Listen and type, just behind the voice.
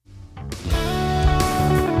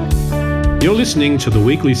You're listening to the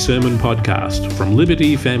weekly sermon podcast from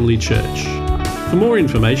Liberty Family Church. For more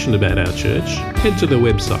information about our church, head to the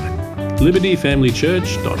website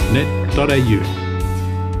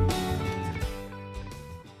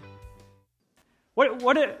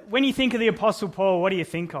libertyfamilychurch.net.au. When you think of the Apostle Paul, what do you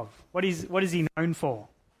think of? What is he known for?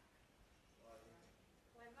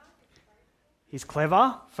 He's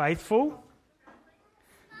clever, faithful,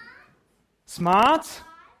 smart,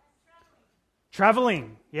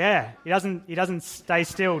 traveling. Yeah, he doesn't stay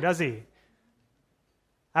still, does he?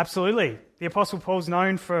 Absolutely. The Apostle Paul's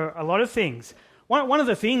known for a lot of things. One of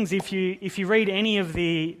the things, if you read any of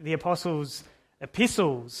the Apostles'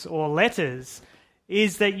 epistles or letters,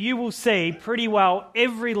 is that you will see pretty well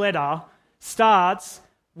every letter starts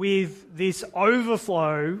with this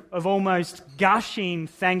overflow of almost gushing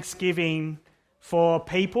thanksgiving for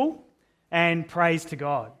people and praise to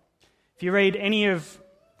God. If you read any of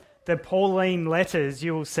the Pauline letters,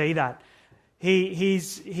 you will see that.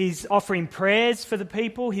 He's offering prayers for the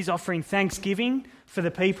people. He's offering thanksgiving for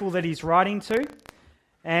the people that he's writing to.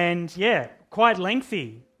 And yeah, quite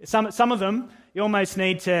lengthy. Some of them, you almost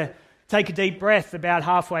need to take a deep breath about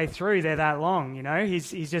halfway through. They're that long, you know.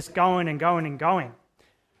 He's just going and going and going.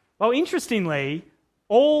 Well, interestingly,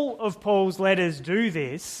 all of Paul's letters do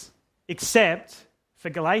this except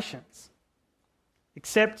for Galatians.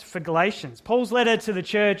 Except for Galatians. Paul's letter to the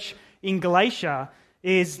church in Galatia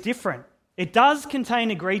is different. It does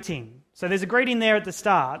contain a greeting. So there's a greeting there at the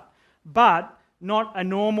start, but not a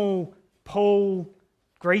normal Paul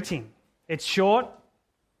greeting. It's short,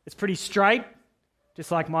 it's pretty straight, just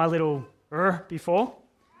like my little before.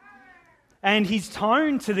 And his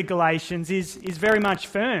tone to the Galatians is very much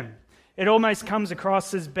firm. It almost comes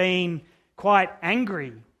across as being quite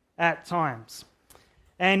angry at times.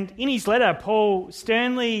 And in his letter, Paul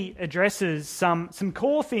sternly addresses some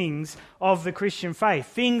core things of the Christian faith,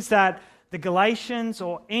 things that the Galatians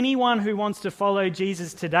or anyone who wants to follow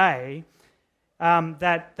Jesus today,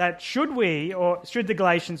 that should the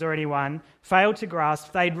Galatians or anyone fail to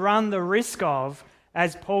grasp, they'd run the risk of,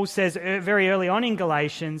 as Paul says very early on in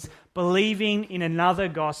Galatians, believing in another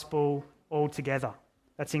gospel altogether.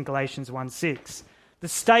 That's in Galatians 1:6. The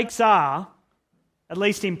stakes are, at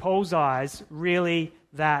least in Paul's eyes, really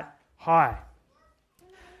that high.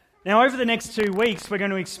 Now, over the next 2 weeks, we're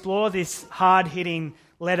going to explore this hard-hitting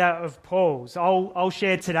letter of Paul's. I'll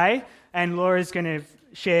share today, and Laura's going to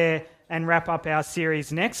share and wrap up our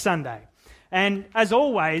series next Sunday. And as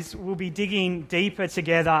always, we'll be digging deeper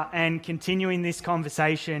together and continuing this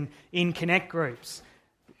conversation in Connect groups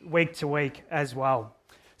week to week as well.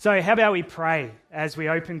 So how about we pray as we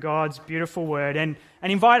open God's beautiful word and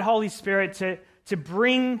invite Holy Spirit to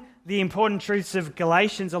bring the important truths of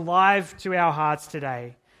Galatians alive to our hearts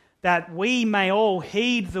today, that we may all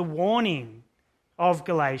heed the warning of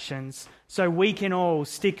Galatians so we can all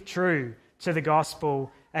stick true to the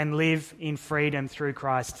gospel and live in freedom through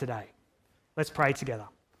Christ today. Let's pray together.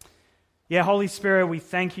 Yeah, Holy Spirit, we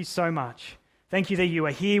thank you so much. Thank you that you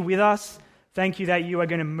are here with us. Thank you that you are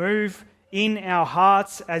going to move in our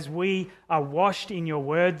hearts as we are washed in your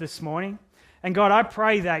word this morning. And God, I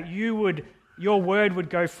pray that your word would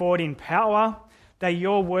go forward in power, that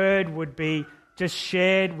your word would be just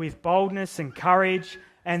shared with boldness and courage,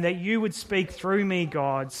 and that you would speak through me,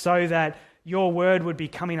 God, so that your word would be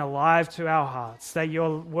coming alive to our hearts, that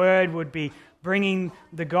your word would be bringing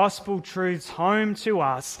the gospel truths home to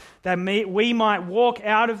us, that we might walk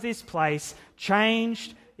out of this place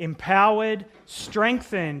changed, empowered,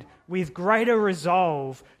 strengthened, with greater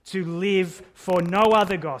resolve to live for no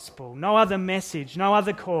other gospel, no other message, no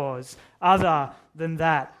other cause other than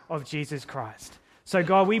that of Jesus Christ. So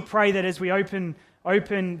God, we pray that as we open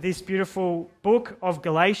this beautiful book of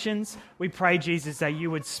Galatians, we pray, Jesus, that you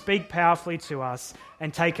would speak powerfully to us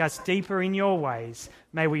and take us deeper in your ways.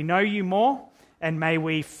 May we know you more, and may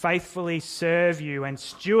we faithfully serve you and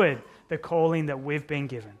steward the calling that we've been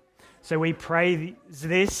given. So we pray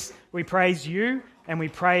this, we praise you, and we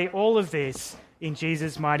pray all of this in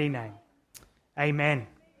Jesus' mighty name. Amen.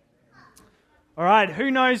 All right,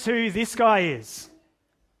 who knows who this guy is?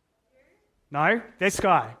 No? This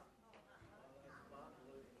guy.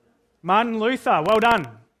 Martin Luther. Well done.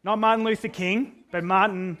 Not Martin Luther King, but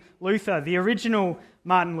Martin Luther, the original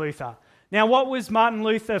Martin Luther. Now, what was Martin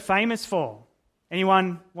Luther famous for?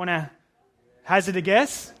 Anyone want to hazard a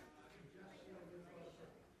guess?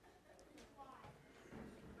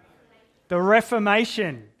 The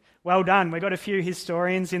Reformation. Well done. We've got a few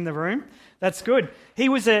historians in the room. That's good. He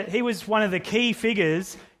was one of the key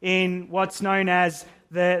figures in what's known as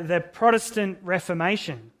the Protestant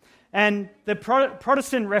Reformation. And the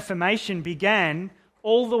Protestant Reformation began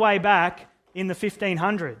all the way back in the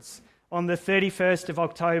 1500s on the 31st of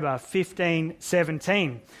October,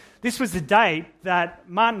 1517. This was the date that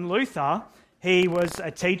Martin Luther, he was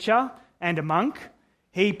a teacher and a monk,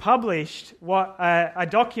 he published a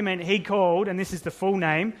document he called, and this is the full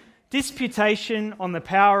name, Disputation on the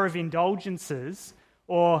Power of Indulgences,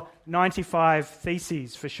 or 95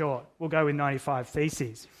 Theses for short. We'll go with 95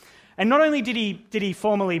 Theses. And not only did he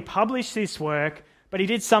formally publish this work, but he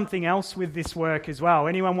did something else with this work as well.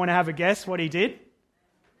 Anyone want to have a guess what he did?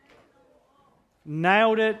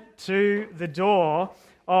 Nailed it to the door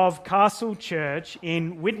of Castle Church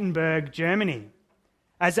in Wittenberg, Germany,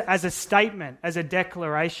 as a statement, as a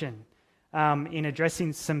declaration in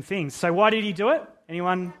addressing some things. So why did he do it?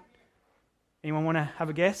 Anyone want to have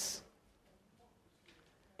a guess?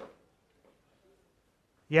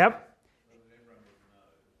 Yep.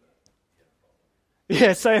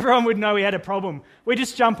 Yeah, so everyone would know we had a problem. We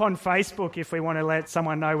just jump on Facebook if we want to let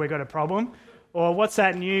someone know we've got a problem. Or what's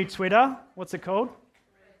that new Twitter? What's it called?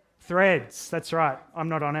 Threads. That's right. I'm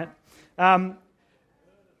not on it.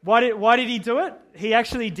 Why did he do it? He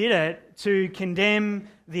actually did it to condemn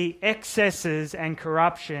the excesses and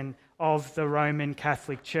corruption of the Roman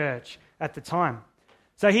Catholic Church at the time.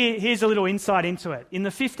 So here's a little insight into it. In the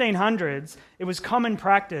 1500s, it was common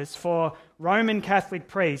practice for Roman Catholic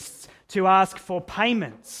priests to ask for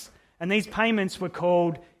payments, and these payments were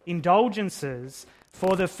called indulgences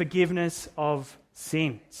for the forgiveness of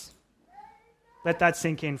sins. Let that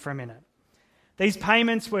sink in for a minute. These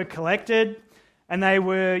payments were collected, and they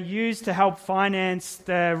were used to help finance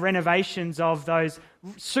the renovations of those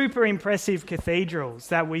super impressive cathedrals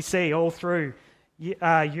that we see all through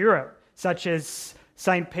Europe, such as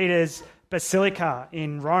St. Peter's Basilica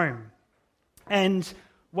in Rome. And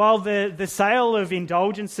while the sale of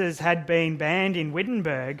indulgences had been banned in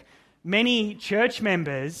Wittenberg, many church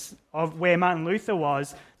members of where Martin Luther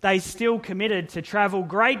was, they still committed to travel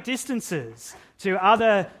great distances to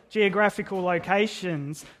other geographical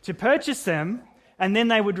locations to purchase them, and then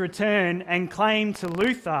they would return and claim to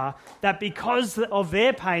Luther that because of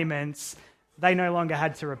their payments, they no longer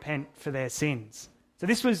had to repent for their sins. So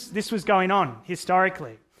this was going on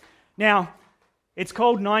historically. Now, it's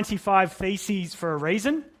called 95 Theses for a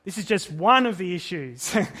reason. This is just one of the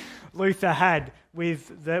issues Luther had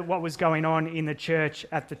with what was going on in the church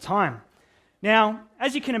at the time. Now,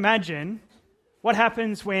 as you can imagine, what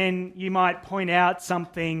happens when you might point out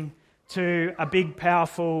something to a big,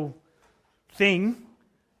 powerful thing?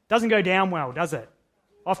 Doesn't go down well, does it?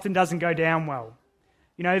 Often doesn't go down well.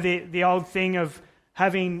 You know, the old thing of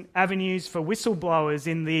having avenues for whistleblowers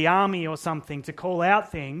in the army or something to call out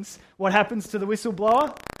things. What happens to the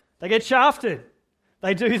whistleblower? They get shafted.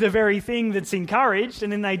 They do the very thing that's encouraged,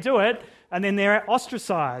 and then they do it, and then they're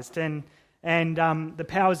ostracised, and the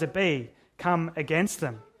powers that be come against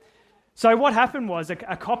them. So what happened was a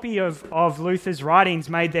copy of Luther's writings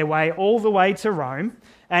made their way all the way to Rome,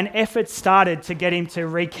 and efforts started to get him to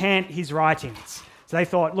recant his writings. So they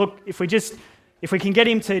thought, look, if we can get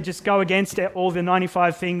him to just go against all the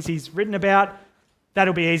 95 things he's written about,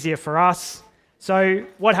 that'll be easier for us. So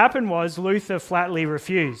what happened was Luther flatly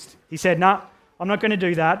refused. He said, no, I'm not going to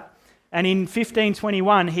do that. And in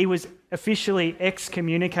 1521, he was officially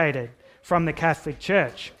excommunicated from the Catholic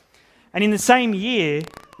Church. And in the same year,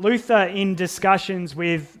 Luther, in discussions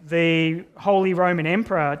with the Holy Roman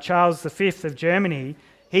Emperor, Charles V of Germany,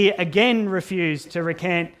 he again refused to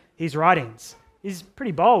recant his writings. He's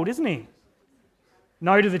pretty bold, isn't he?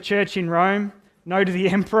 No to the church in Rome, no to the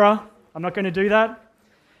emperor. I'm not going to do that.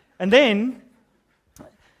 And then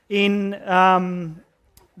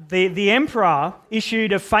the emperor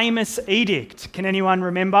issued a famous edict. Can anyone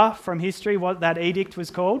remember from history what that edict was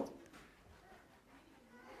called?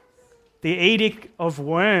 The Edict of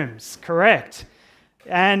Worms, correct.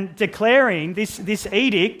 And declaring this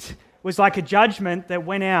edict was like a judgment that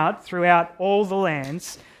went out throughout all the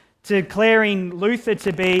lands, declaring Luther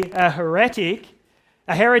to be a heretic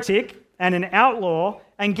and an outlaw.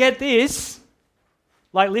 And get this,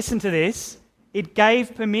 listen to this, it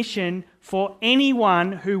gave permission for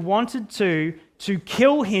anyone who wanted to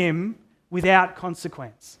kill him without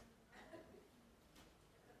consequence.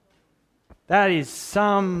 That is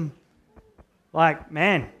some,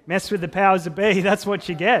 mess with the powers that be, that's what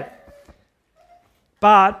you get.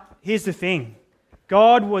 But here's the thing,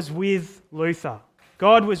 God was with Luther.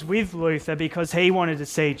 God was with Luther because he wanted to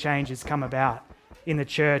see changes come about in the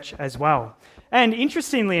church as well. And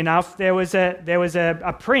interestingly enough, there was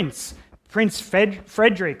a prince, Prince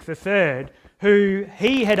Frederick III, who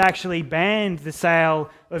he had actually banned the sale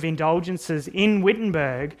of indulgences in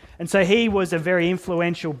Wittenberg, and so he was a very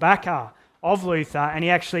influential backer of Luther, and he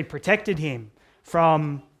actually protected him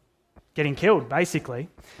from getting killed, basically.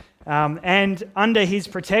 And under his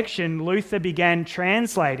protection, Luther began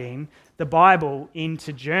translating the Bible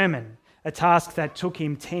into German, a task that took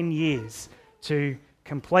him 10 years to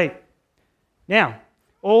complete. Now,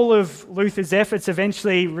 all of Luther's efforts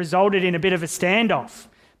eventually resulted in a bit of a standoff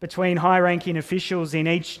between high-ranking officials in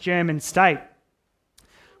each German state.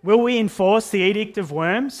 Will we enforce the Edict of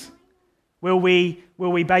Worms? Will we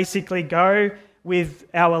basically go with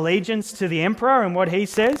our allegiance to the emperor and what he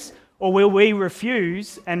says? Or will we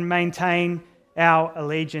refuse and maintain our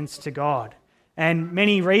allegiance to God? And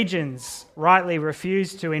many regions rightly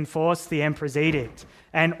refused to enforce the emperor's edict.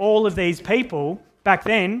 And all of these people back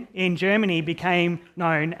then in Germany became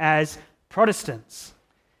known as Protestants.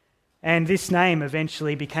 And this name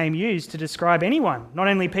eventually became used to describe anyone, not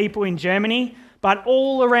only people in Germany, but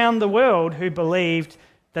all around the world who believed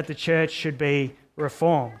that the church should be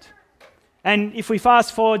reformed. And if we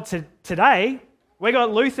fast forward to today, we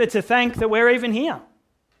got Luther to thank that we're even here,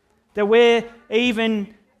 that we're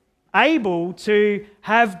even able to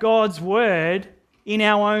have God's word in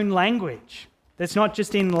our own language. That's not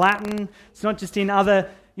just in Latin, it's not just in other,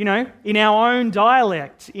 in our own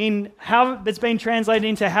dialect, that's been translated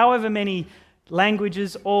into however many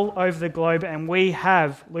languages all over the globe, and we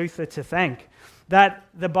have Luther to thank. That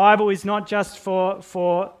the Bible is not just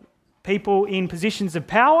for people in positions of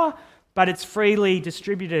power, but it's freely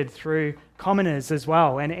distributed through commoners as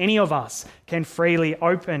well, and any of us can freely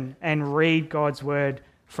open and read God's word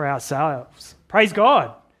for ourselves. Praise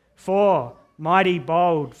God for mighty,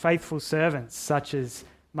 bold, faithful servants such as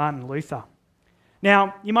Martin Luther.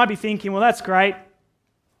 Now, you might be thinking, well, that's great.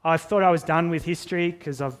 I thought I was done with history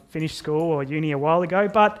because I've finished school or uni a while ago,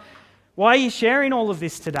 but why are you sharing all of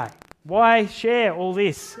this today? Why share all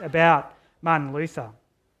this about Martin Luther?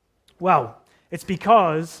 Well, it's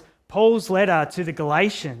because Paul's letter to the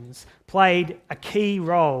Galatians played a key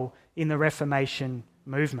role in the Reformation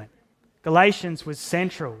movement. Galatians was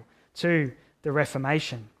central to the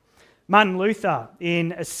Reformation. Martin Luther,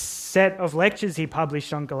 in a set of lectures he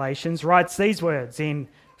published on Galatians, writes these words in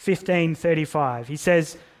 1535. He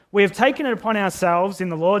says, "We have taken it upon ourselves in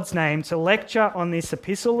the Lord's name to lecture on this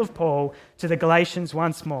epistle of Paul to the Galatians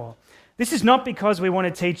once more. This is not because we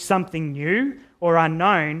want to teach something new or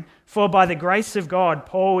unknown, for by the grace of God,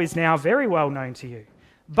 Paul is now very well known to you.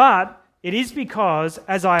 But it is because,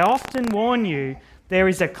 as I often warn you, there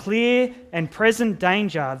is a clear and present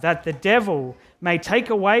danger that the devil may take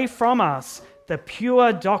away from us the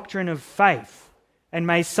pure doctrine of faith and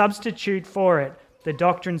may substitute for it the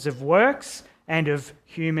doctrines of works and of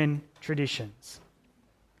human traditions."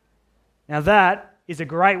 Now that is a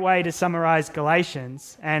great way to summarize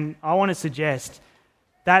Galatians, and I want to suggest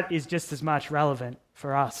that is just as much relevant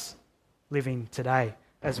for us living today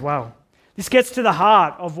as well. This gets to the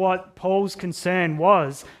heart of what Paul's concern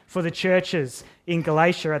was for the churches in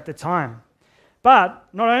Galatia at the time. But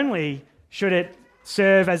not only should it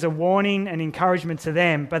serve as a warning and encouragement to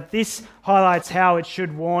them, but this highlights how it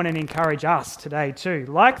should warn and encourage us today too.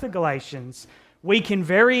 Like the Galatians, we can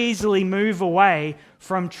very easily move away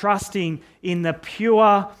from trusting in the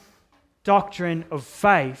pure doctrine of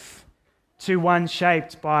faith to one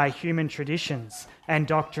shaped by human traditions and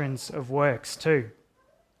doctrines of works too.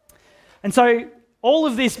 And so all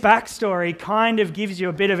of this backstory kind of gives you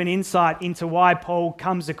a bit of an insight into why Paul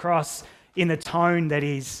comes across in the tone that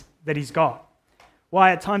he's got.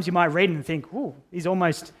 Why at times you might read and think, ooh, there's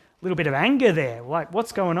almost a little bit of anger there. Like,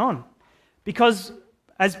 what's going on? Because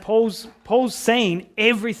as Paul's seen,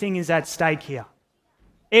 everything is at stake here.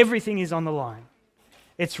 Everything is on the line.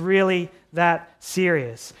 It's really that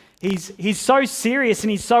serious. He's so serious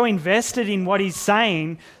and he's so invested in what he's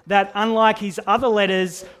saying that unlike his other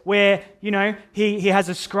letters where, he has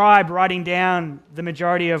a scribe writing down the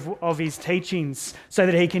majority of his teachings so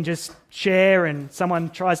that he can just share and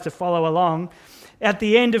someone tries to follow along, at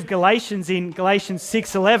the end of Galatians, in Galatians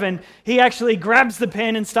 6:11, he actually grabs the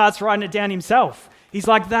pen and starts writing it down himself. He's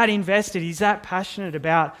like that invested. He's that passionate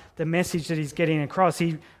about the message that he's getting across.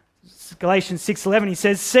 Galatians 6:11, he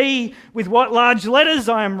says, "See with what large letters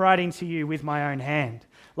I am writing to you with my own hand."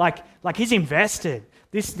 Like he's invested.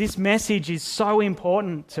 This message is so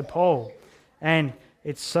important to Paul, and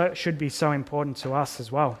it should be so important to us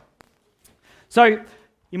as well. So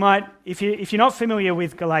you might, if you're not familiar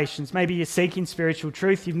with Galatians, maybe you're seeking spiritual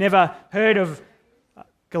truth, you've never heard of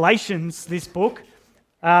Galatians, this book,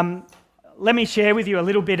 let me share with you a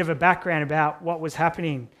little bit of a background about what was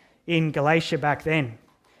happening in Galatia back then.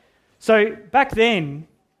 So back then,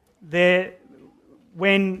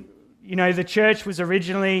 when the church was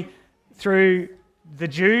originally through the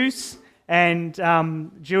Jews and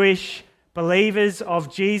Jewish believers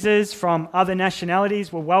of Jesus from other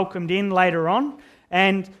nationalities were welcomed in later on,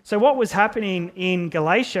 And so what was happening in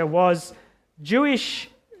Galatia was Jewish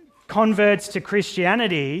converts to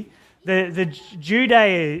Christianity, the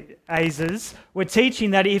Judaizers were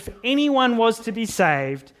teaching that if anyone was to be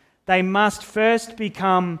saved, they must first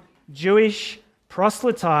become Jewish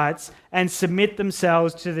proselytes and submit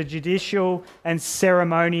themselves to the judicial and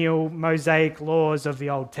ceremonial Mosaic laws of the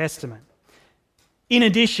Old Testament, in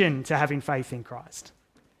addition to having faith in Christ.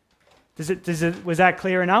 Was that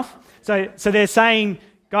clear enough? So they're saying,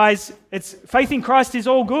 guys, faith in Christ is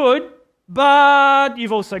all good, but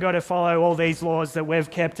you've also got to follow all these laws that we've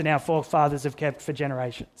kept and our forefathers have kept for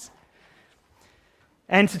generations.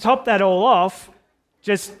 And to top that all off,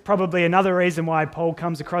 just probably another reason why Paul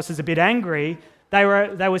comes across as a bit angry, they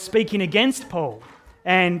were speaking against Paul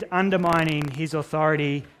and undermining his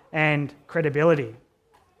authority and credibility.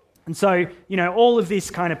 And so, all of this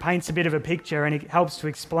kind of paints a bit of a picture, and it helps to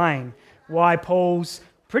explain why Paul's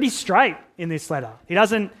pretty straight in this letter. He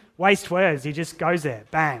doesn't waste words. He just goes there,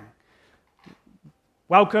 bang.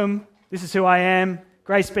 Welcome, this is who I am,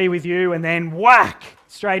 grace be with you, and then whack,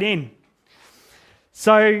 straight in.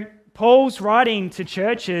 So Paul's writing to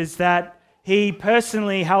churches that he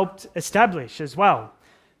personally helped establish as well.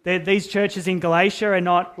 These churches in Galatia are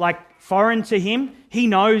not foreign to him. He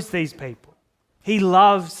knows these people. He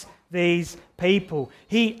loves these people.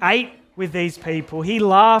 He ate with these people. He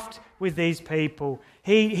laughed with these people.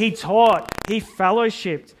 He taught. He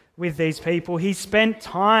fellowshipped with these people. He spent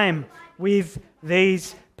time with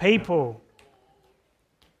these people.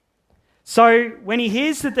 So when he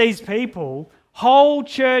hears that these people, whole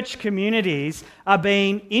church communities, are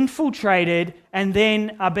being infiltrated and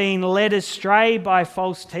then are being led astray by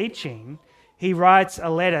false teaching, he writes a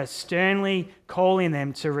letter sternly calling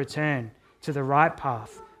them to return to the right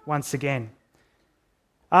path once again.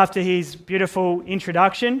 After his beautiful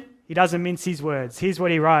introduction, he doesn't mince his words. Here's what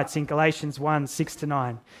he writes in Galatians 1,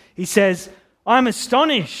 6-9. He says, "I'm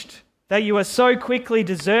astonished that you are so quickly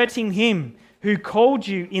deserting him who called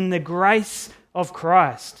you in the grace of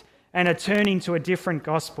Christ and are turning to a different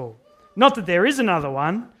gospel. Not that there is another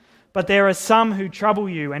one, but there are some who trouble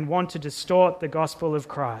you and want to distort the gospel of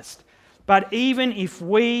Christ. But even if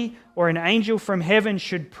we or an angel from heaven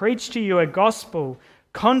should preach to you a gospel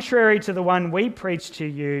contrary to the one we preach to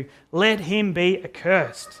you, let him be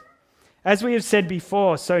accursed. As we have said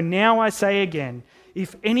before, so now I say again,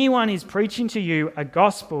 if anyone is preaching to you a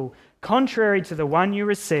gospel contrary to the one you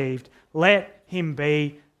received, let him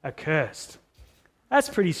be accursed." That's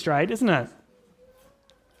pretty straight, isn't it?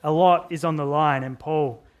 A lot is on the line, and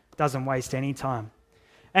Paul doesn't waste any time.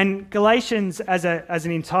 And Galatians as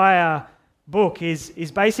an entire book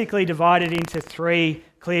is basically divided into three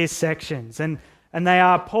clear sections. And they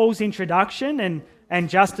are Paul's introduction and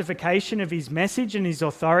justification of his message and his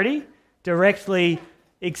authority, directly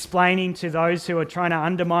explaining to those who are trying to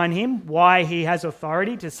undermine him why he has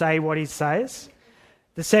authority to say what he says.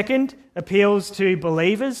 The second appeals to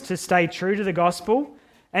believers to stay true to the gospel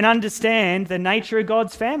and understand the nature of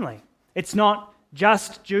God's family. It's not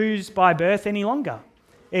just Jews by birth any longer.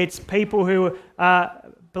 It's people who are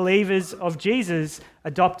believers of Jesus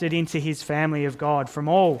adopted into his family of God from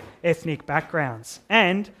all ethnic backgrounds.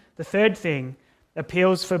 And the third thing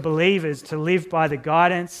appeals for believers to live by the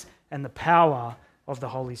guidance and the power of the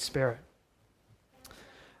Holy Spirit.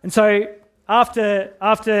 And so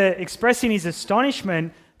after expressing his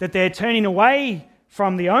astonishment that they're turning away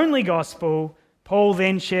from the only gospel, Paul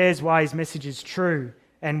then shares why his message is true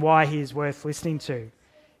and why he is worth listening to.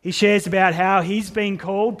 He shares about how he's been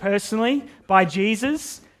called personally by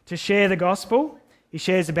Jesus to share the gospel. He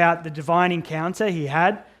shares about the divine encounter he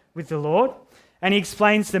had with the Lord. And he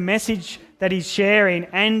explains the message that he's sharing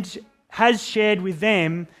and has shared with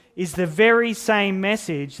them is the very same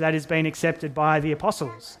message that has been accepted by the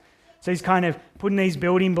apostles. So he's kind of putting these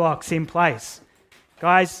building blocks in place.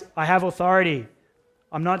 Guys, I have authority.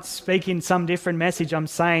 I'm not speaking some different message. I'm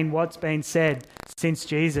saying what's been said since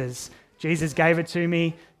Jesus. Jesus gave it to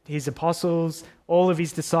me, his apostles, all of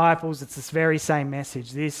his disciples. It's this very same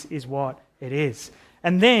message. This is what it is.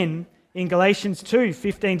 And then in Galatians 2,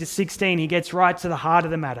 15-16, he gets right to the heart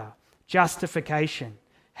of the matter. Justification.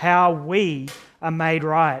 How we are made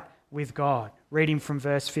right with God. Reading from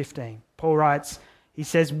verse 15. Paul writes, he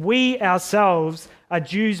says, "We ourselves are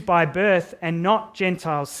Jews by birth and not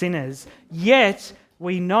Gentile sinners, yet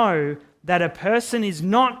we know that a person is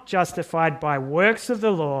not justified by works of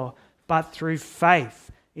the law, but through faith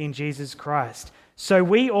in Jesus Christ. So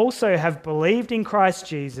we also have believed in Christ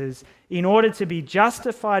Jesus in order to be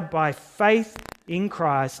justified by faith in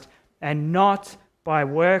Christ and not by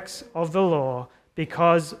works of the law,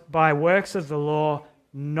 because by works of the law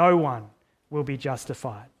no one will be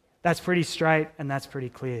justified." That's pretty straight and that's pretty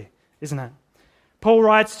clear, isn't it? Paul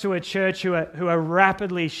writes to a church who are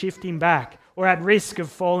rapidly shifting back or at risk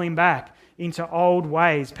of falling back into old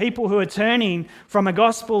ways. People who are turning from a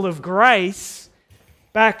gospel of grace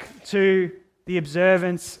back to the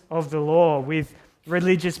observance of the law with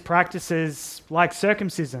religious practices like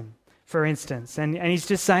circumcision, for instance. And he's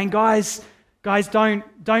just saying, guys,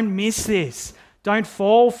 don't miss this. Don't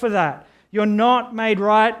fall for that. You're not made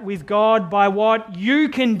right with God by what you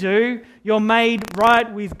can do. You're made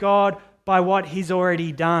right with God by what He's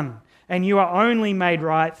already done. And you are only made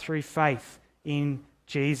right through faith in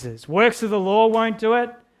Jesus. Works of the law won't do it.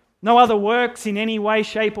 No other works in any way,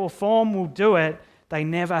 shape, or form will do it. They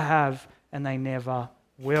never have and they never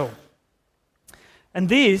will. And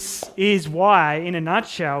this is why, in a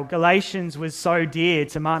nutshell, Galatians was so dear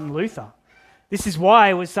to Martin Luther. This is why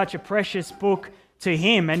it was such a precious book to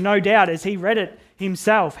him, and no doubt as he read it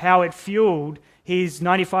himself, how it fueled his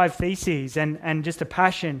 95 Theses and just a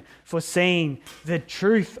passion for seeing the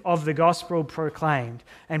truth of the gospel proclaimed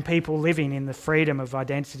and people living in the freedom of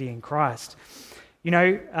identity in Christ. You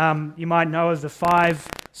know, you might know of the 5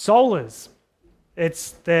 solas.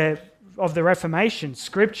 It's of the Reformation: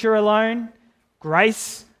 Scripture alone,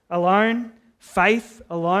 grace alone, faith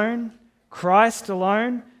alone, Christ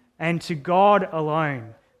alone, and to God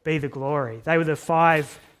alone be the glory. They were the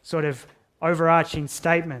 5 sort of overarching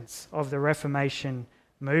statements of the Reformation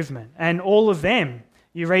movement. And all of them,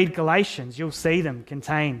 you read Galatians, you'll see them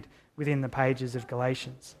contained within the pages of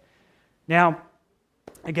Galatians. Now,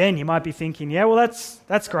 again, you might be thinking, yeah, well,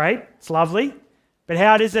 that's great, it's lovely, but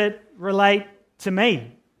how does it relate to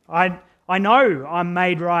me? I know I'm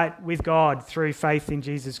made right with God through faith in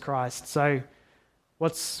Jesus Christ. So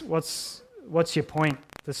what's your point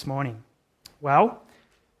this morning? Well,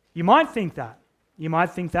 you might think that.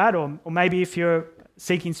 Or maybe if you're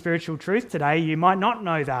seeking spiritual truth today, you might not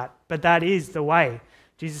know that, but that is the way.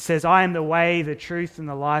 Jesus says, I am the way, the truth, and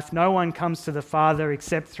the life. No one comes to the Father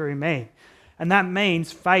except through me. And that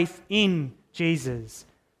means faith in Jesus.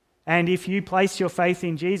 And if you place your faith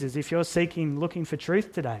in Jesus, if you're looking for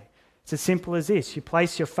truth today, it's as simple as this. You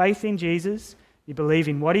place your faith in Jesus, you believe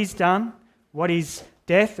in what He's done, what His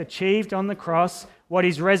death achieved on the cross, what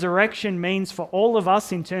His resurrection means for all of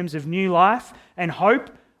us in terms of new life and hope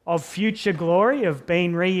of future glory, of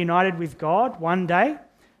being reunited with God one day,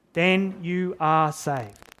 then you are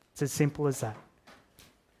saved. It's as simple as that.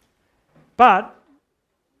 But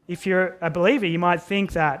if you're a believer, you might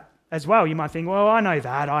think that as well. You might think, well, I know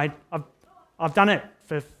that. I've done it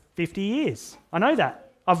for 50 years. I know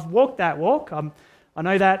that. I've walked that walk. I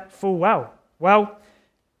know that full well. Well,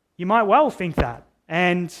 you might well think that.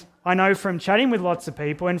 And I know from chatting with lots of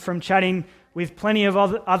people and from chatting with plenty of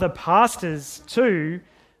other pastors too,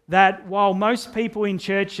 that while most people in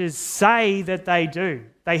churches say that they do,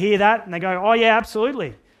 they hear that and they go, oh yeah,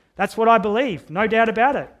 absolutely. That's what I believe. No doubt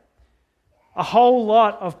about it. A whole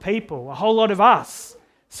lot of people, a whole lot of us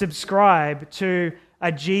subscribe to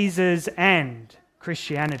a Jesus and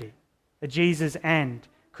Christianity. A Jesus and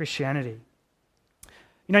Christianity.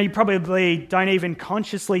 You know, you probably don't even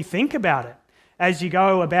consciously think about it as you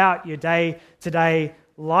go about your day-to-day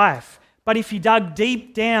life. But if you dug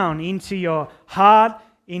deep down into your heart,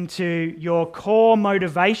 into your core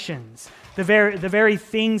motivations, the very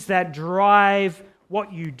things that drive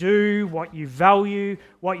what you do, what you value,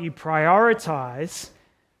 what you prioritize,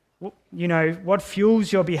 you know, what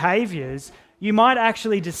fuels your behaviors, you might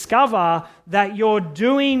actually discover that you're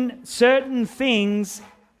doing certain things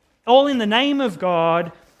all in the name of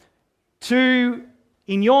God to,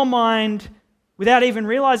 in your mind, without even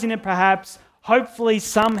realizing it perhaps, hopefully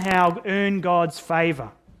somehow earn God's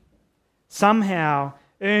favor. Somehow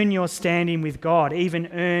earn your standing with God, even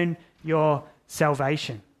earn your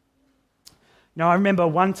salvation. Now, I remember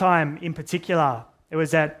one time in particular, it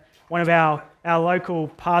was at one of our local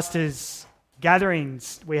pastors'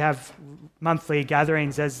 gatherings. We have monthly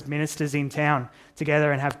gatherings as ministers in town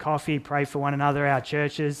together and have coffee, pray for one another, our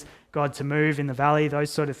churches, God to move in the valley, those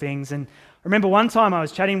sort of things. And I remember one time I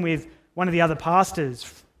was chatting with one of the other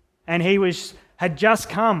pastors, and he had just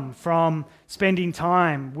come from spending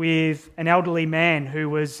time with an elderly man who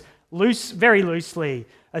was very loosely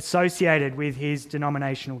associated with his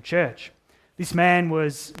denominational church. This man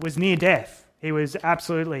was near death. He was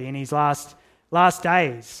absolutely in his last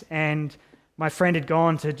days, and my friend had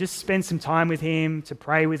gone to just spend some time with him, to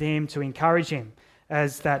pray with him, to encourage him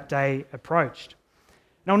as that day approached.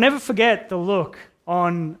 And I'll never forget the look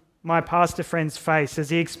on my pastor friend's face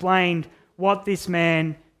as he explained what this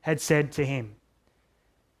man had said to him.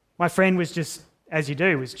 My friend was just, as you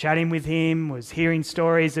do, was chatting with him, was hearing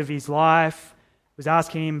stories of his life, was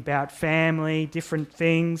asking him about family, different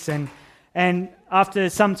things, and after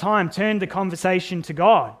some time turned the conversation to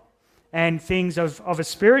God and things of a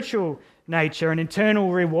spiritual nature and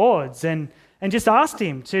eternal rewards, and just asked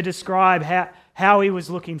him to describe how he was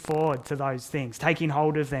looking forward to those things, taking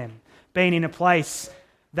hold of them, being in a place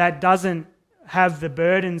that doesn't have the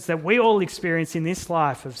burdens that we all experience in this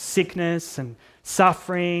life of sickness and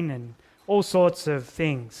suffering and all sorts of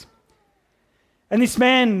things. And this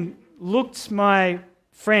man looked my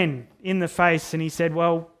friend in the face and he said,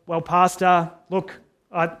 well, Pastor, look,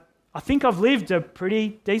 I think I've lived a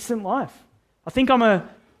pretty decent life. I think I'm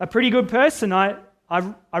a pretty good person. I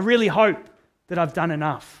really hope that I've done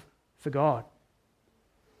enough for God.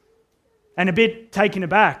 And a bit taken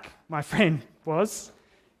aback, my friend was.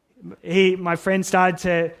 My friend started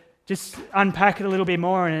to just unpack it a little bit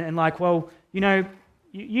more and like, well,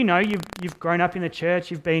 you've grown up in the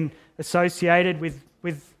church, you've been associated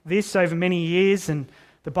with this over many years, and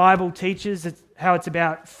the Bible teaches how it's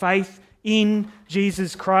about faith in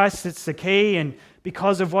Jesus Christ. It's the key, and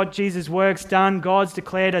because of what Jesus' work's done, God's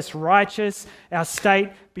declared us righteous. Our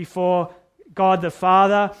state before God the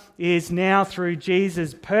Father is now through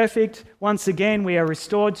Jesus perfect. Once again, we are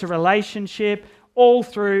restored to relationship, all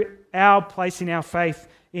through our placing our faith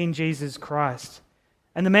in Jesus Christ.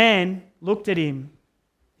 And the man looked at him,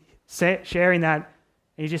 sharing that,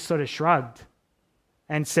 and he just sort of shrugged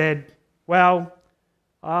and said, well,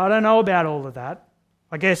 I don't know about all of that.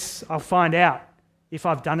 I guess I'll find out if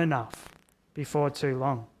I've done enough before too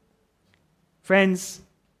long. Friends,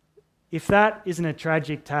 if that isn't a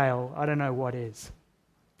tragic tale, I don't know what is.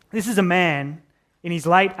 This is a man in his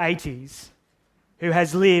late 80s who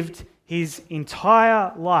has lived his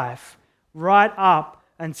entire life right up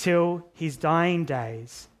until his dying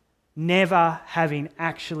days, never having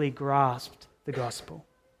actually grasped the gospel.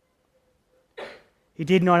 He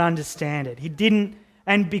did not understand it.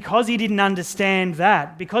 And because he didn't understand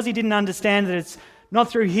that, because he didn't understand that it's not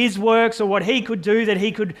through his works or what he could do that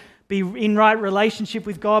he could be in right relationship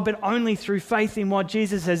with God, but only through faith in what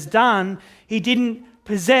Jesus has done, he didn't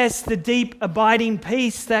possess the deep, abiding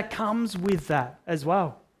peace that comes with that as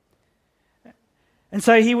well. And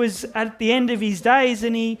so he was at the end of his days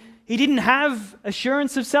and he didn't have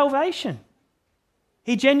assurance of salvation.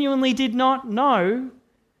 He genuinely did not know,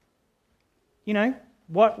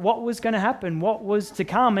 what was going to happen, what was to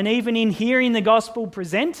come. And even in hearing the gospel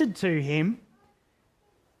presented to him,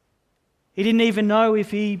 he didn't even know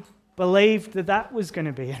if he believed that was going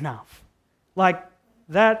to be enough. Like,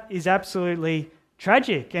 that is absolutely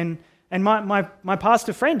tragic. And my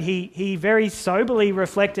pastor friend, he very soberly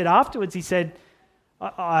reflected afterwards. He said,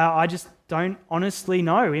 I just don't honestly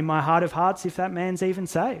know in my heart of hearts if that man's even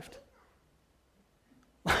saved.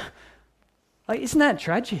 Isn't that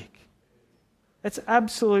tragic? That's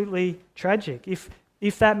absolutely tragic.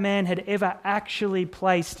 If that man had ever actually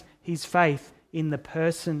placed his faith in the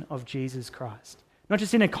person of Jesus Christ. Not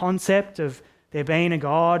just in a concept of there being a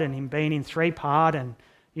God and him being in three-part and,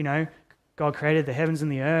 God created the heavens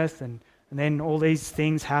and the earth and then all these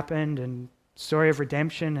things happened and story of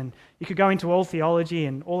redemption, and you could go into all theology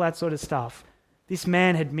and all that sort of stuff. This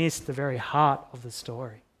man had missed the very heart of the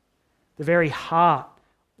story. The very heart,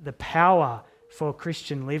 the power for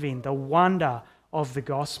Christian living, the wonder of the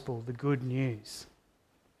gospel, the good news.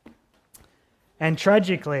 And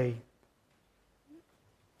tragically,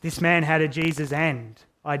 this man had a Jesus and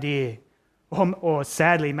idea, or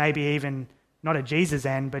sadly, maybe even not a Jesus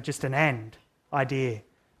and, but just an and idea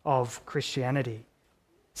of Christianity.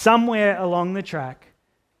 Somewhere along the track,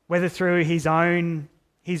 whether through his own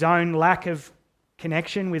lack of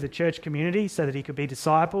connection with a church community so that he could be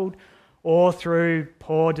discipled, or through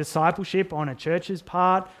poor discipleship on a church's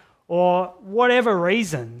part, or whatever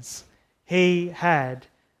reasons, he had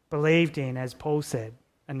believed in, as Paul said,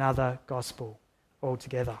 another gospel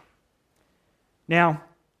altogether. Now,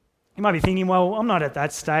 you might be thinking, well, I'm not at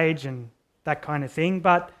that stage and that kind of thing,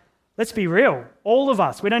 but let's be real. All of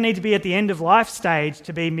us, we don't need to be at the end of life stage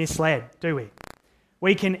to be misled, do we?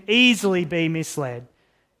 We can easily be misled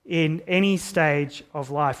in any stage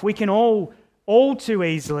of life. We can all too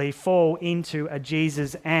easily fall into a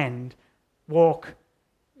Jesus and walk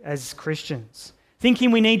as Christians, thinking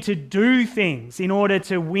we need to do things in order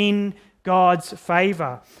to win God's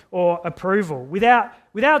favour or approval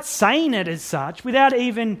without saying it as such, without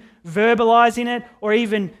even verbalising it or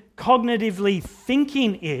even cognitively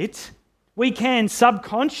thinking it. We can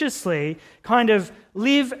subconsciously kind of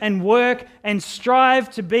live and work and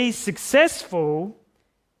strive to be successful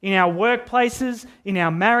in our workplaces, in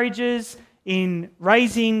our marriages, in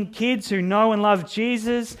raising kids who know and love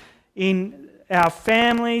Jesus, in our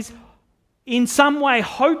families, in some way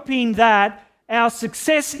hoping that our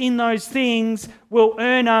success in those things will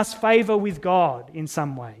earn us favour with God in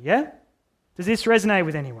some way, yeah? Does this resonate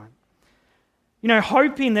with anyone?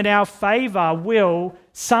 Hoping that our favour will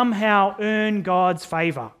somehow earn God's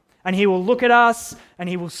favour. And he will look at us and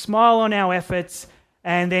he will smile on our efforts,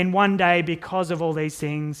 and then one day, because of all these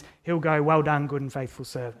things, he'll go, "Well done, good and faithful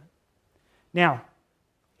servant." Now,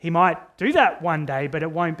 he might do that one day, but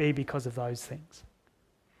it won't be because of those things.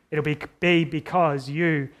 It'll be because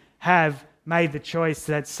you have made the choice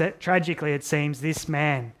that, tragically it seems, this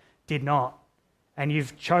man did not. And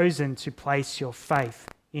you've chosen to place your faith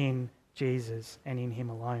in Jesus and in him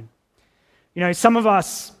alone. Some of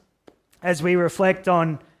us, as we reflect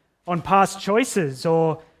on past choices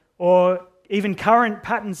or even current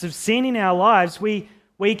patterns of sin in our lives,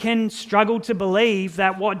 we can struggle to believe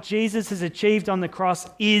that what Jesus has achieved on the cross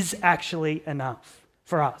is actually enough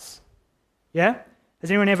for us. Yeah? Has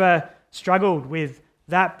anyone ever struggled with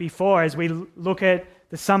that before, as we look at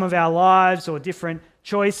the sum of our lives or different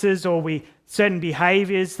choices or certain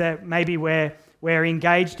behaviours that maybe we're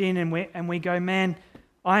engaged in, and we go, "Man,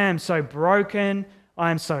 I am so broken,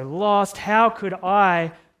 I am so lost. How could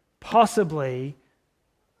I possibly,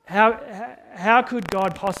 how could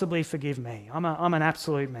God possibly forgive me? I'm an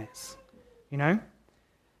absolute mess."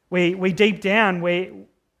 We deep down,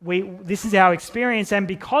 this is our experience, and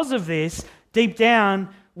because of this, deep down,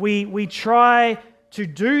 we try to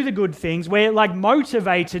do the good things. We're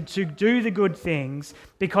motivated to do the good things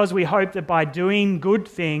because we hope that by doing good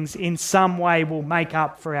things in some way we'll make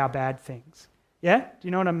up for our bad things. Yeah? Do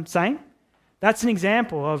you know what I'm saying? That's an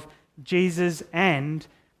example of Jesus and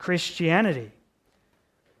Christianity.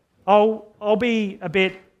 I'll be a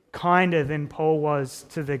bit kinder than Paul was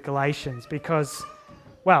to the Galatians because,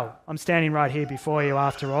 well, I'm standing right here before you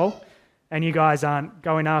after all, and you guys aren't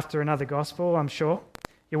going after another gospel, I'm sure.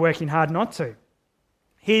 You're working hard not to.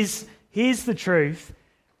 Here's the truth,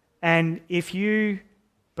 and if you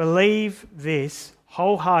believe this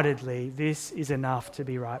wholeheartedly, this is enough to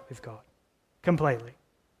be right with God. Completely.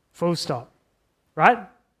 Full stop. Right?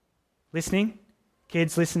 Listening?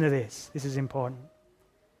 Kids, listen to this. This is important.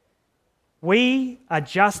 We are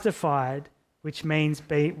justified, which means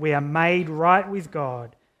we are made right with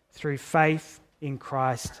God through faith in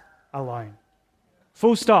Christ alone.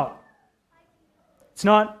 Full stop. It's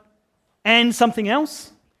not and something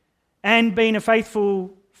else, and being a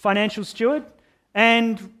faithful financial steward,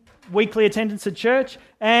 and weekly attendance at church,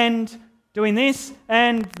 and doing this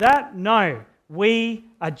and that. No, we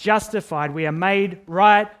are justified. We are made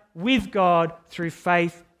right with God through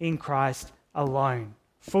faith in Christ alone.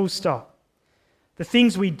 Full stop. The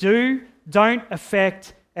things we do don't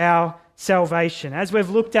affect our salvation. As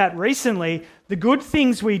we've looked at recently, the good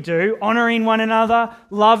things we do, honouring one another,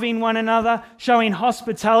 loving one another, showing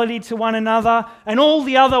hospitality to one another, and all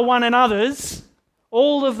the other one another's,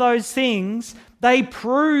 all of those things, they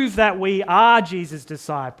prove that we are Jesus'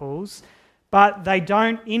 disciples, but they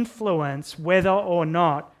don't influence whether or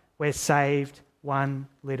not we're saved one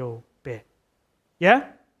little bit. Yeah?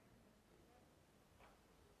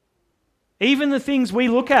 Even the things we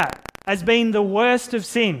look at as being the worst of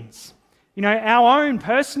sins, our own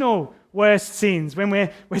personal worst sins, when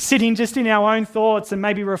we're sitting just in our own thoughts and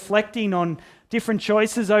maybe reflecting on different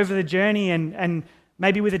choices over the journey and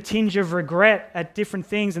maybe with a tinge of regret at different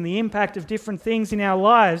things and the impact of different things in our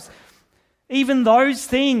lives, even those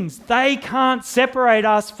things, they can't separate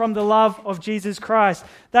us from the love of Jesus Christ.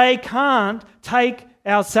 They can't take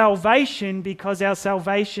our salvation because our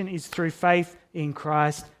salvation is through faith in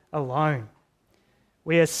Christ alone.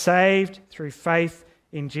 We are saved through faith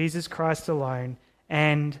in Jesus Christ alone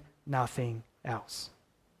and nothing else.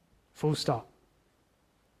 Full stop.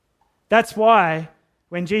 That's why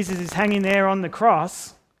when Jesus is hanging there on the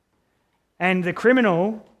cross and the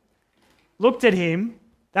criminal looked at him,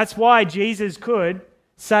 that's why Jesus could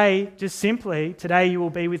say just simply, "Today you will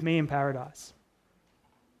be with me in paradise."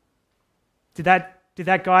 Did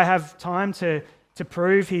that guy have time to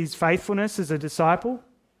prove his faithfulness as a disciple?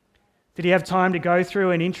 Did he have time to go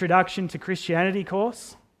through an introduction to Christianity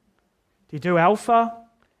course? Did he do Alpha?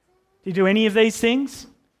 Did he do any of these things?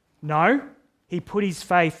 No. He put his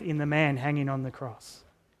faith in the man hanging on the cross.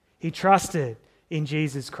 He trusted in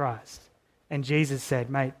Jesus Christ. And Jesus said,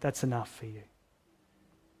 "Mate, that's enough for you."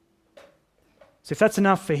 So if that's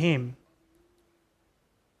enough for him,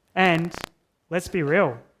 and let's be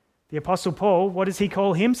real, the Apostle Paul, what does he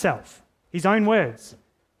call himself? His own words.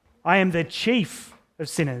 "I am the chief of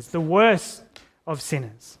sinners, the worst of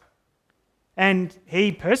sinners." And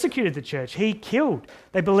he persecuted the church. He killed.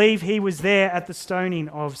 They believe he was there at the stoning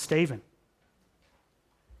of Stephen.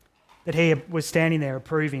 That he was standing there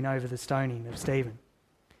approving over the stoning of Stephen.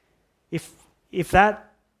 If if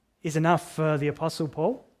that is enough for the Apostle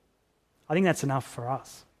Paul, I think that's enough for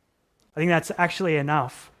us. I think that's actually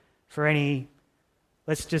enough for any,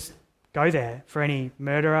 let's just go there, for any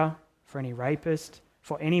murderer, for any rapist,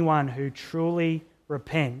 for anyone who truly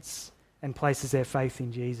repents and places their faith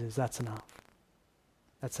in Jesus. That's enough.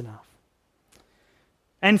 That's enough.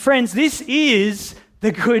 And friends, this is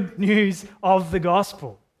the good news of the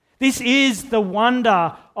gospel. This is the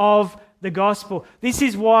wonder of the gospel. This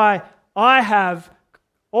is why I have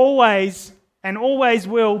always and always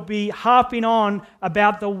will be harping on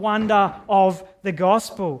about the wonder of the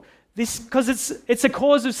gospel. This because it's a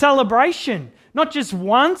cause of celebration, not just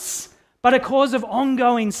once, but a cause of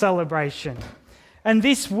ongoing celebration. And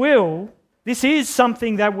this is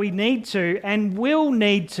something that we need to and will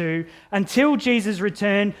need to, until Jesus'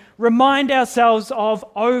 return, remind ourselves of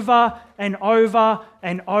over and over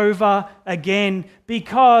and over again,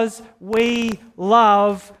 because we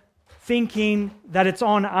love thinking that it's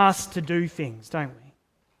on us to do things, don't we?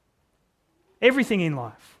 Everything in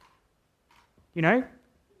life. You know,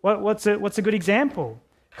 what's a good example?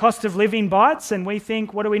 Cost of living bites, and we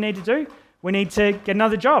think, what do we need to do? We need to get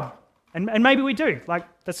another job. And maybe we do. Like,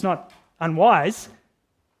 that's not unwise.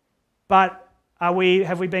 But have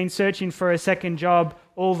we been searching for a second job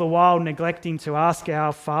all the while neglecting to ask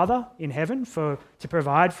our Father in heaven to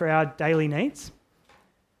provide for our daily needs?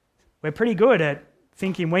 We're pretty good at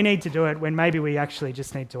thinking we need to do it when maybe we actually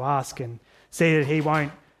just need to ask and see that He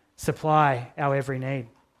won't supply our every need.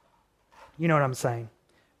 You know what I'm saying?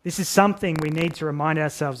 This is something we need to remind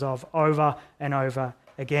ourselves of over and over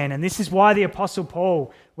again. And this is why the Apostle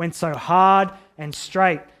Paul went so hard and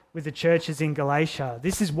straight with the churches in Galatia.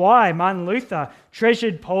 This is why Martin Luther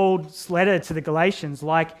treasured Paul's letter to the Galatians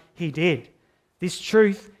like he did. This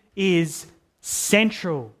truth is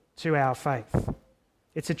central to our faith.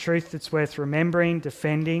 It's a truth that's worth remembering,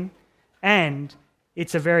 defending, and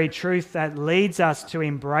it's a very truth that leads us to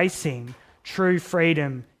embracing true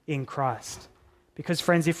freedom in Christ. Because,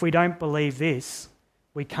 friends, if we don't believe this,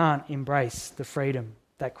 we can't embrace the freedom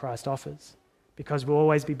that Christ offers, because we'll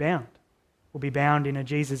always be bound. We'll be bound in a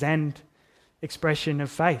Jesus and expression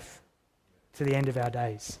of faith to the end of our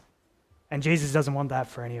days. And Jesus doesn't want that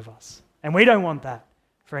for any of us. And we don't want that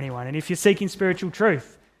for anyone. And if you're seeking spiritual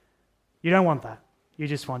truth, you don't want that. You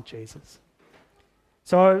just want Jesus.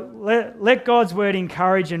 So let God's word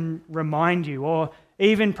encourage and remind you, or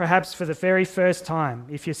even perhaps for the very first time,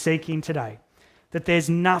 if you're seeking today, that there's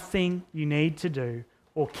nothing you need to do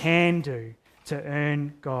or can do to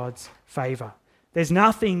earn God's favour. There's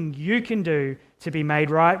nothing you can do to be made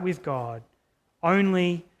right with God.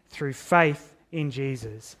 Only through faith in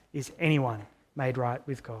Jesus is anyone made right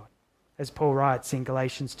with God. As Paul writes in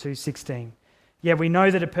Galatians 2:16, "Yet we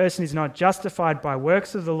know that a person is not justified by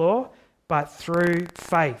works of the law, but through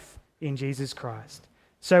faith in Jesus Christ.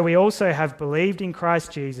 So we also have believed in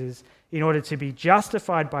Christ Jesus in order to be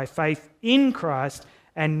justified by faith in Christ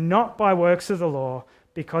and not by works of the law,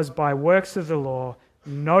 because by works of the law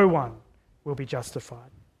no one will be justified."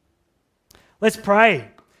 Let's pray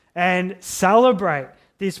and celebrate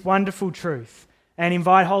this wonderful truth and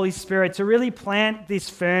invite Holy Spirit to really plant this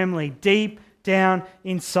firmly deep down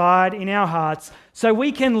inside in our hearts so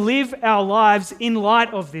we can live our lives in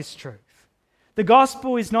light of this truth. The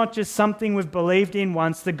gospel is not just something we've believed in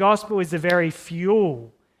once. The gospel is the very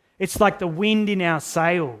fuel. It's like the wind in our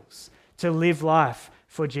sails to live life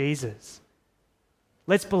for Jesus.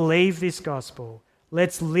 Let's believe this gospel.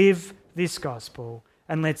 Let's live this gospel,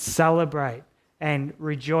 and let's celebrate and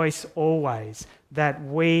rejoice always that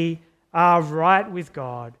we are right with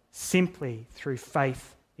God simply through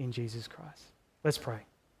faith in Jesus Christ. Let's pray.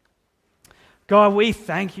 God, we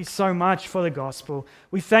thank you so much for the gospel.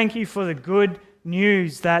 We thank you for the good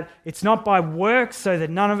news that it's not by works so that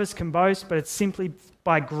none of us can boast, but it's simply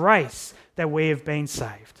by grace that we have been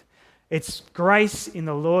saved. It's grace in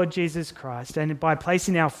the Lord Jesus Christ, and by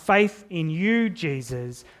placing our faith in you,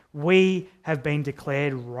 Jesus, we have been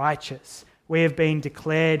declared righteous. We have been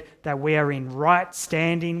declared that we are in right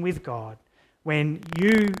standing with God. When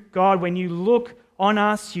you, God, when you look on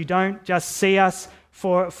us, you don't just see us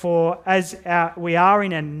we are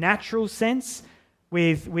in a natural sense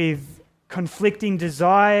with conflicting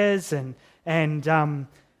desires and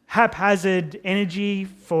haphazard energy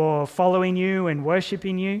for following you and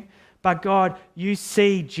worshipping you. But God, you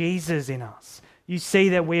see Jesus in us. You see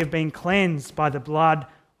that we have been cleansed by the blood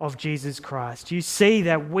of Jesus Christ. You see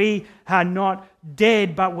that we are not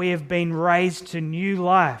dead, but we have been raised to new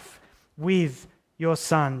life with your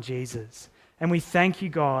Son, Jesus. And we thank you,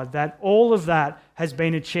 God, that all of that has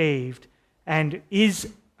been achieved and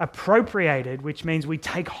is appropriated, which means we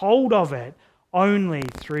take hold of it only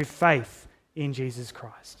through faith in Jesus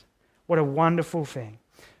Christ. What a wonderful thing.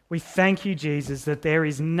 We thank you, Jesus, that there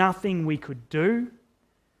is nothing we could do.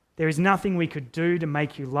 There is nothing we could do to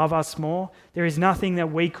make you love us more. There is nothing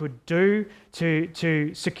that we could do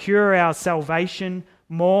to secure our salvation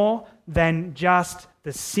more than just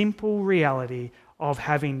the simple reality of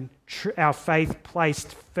having our faith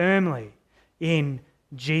placed firmly in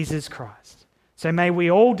Jesus Christ. So may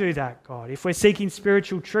we all do that, God. If we're seeking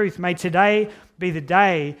spiritual truth, may today be the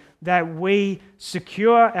day that we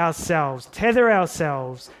secure ourselves, tether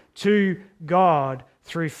ourselves to God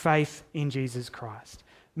through faith in Jesus Christ.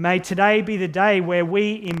 May today be the day where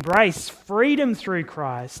we embrace freedom through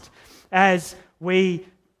Christ as we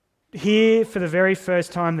hear for the very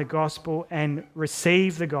first time the gospel and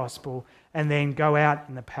receive the gospel and then go out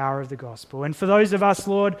in the power of the gospel. And for those of us,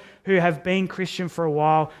 Lord, who have been Christian for a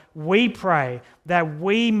while, we pray that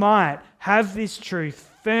we might have this truth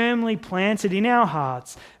firmly planted in our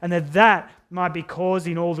hearts and that might be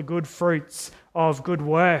causing all the good fruits of good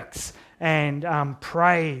works and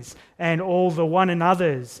praise and all the one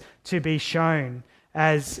another's to be shown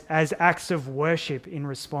as acts of worship in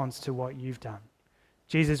response to what you've done.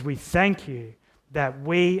 Jesus, we thank you that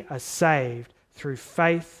we are saved through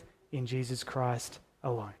faith in Jesus Christ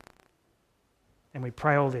alone. And we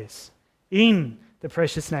pray all this in the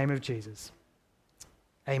precious name of Jesus.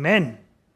 Amen.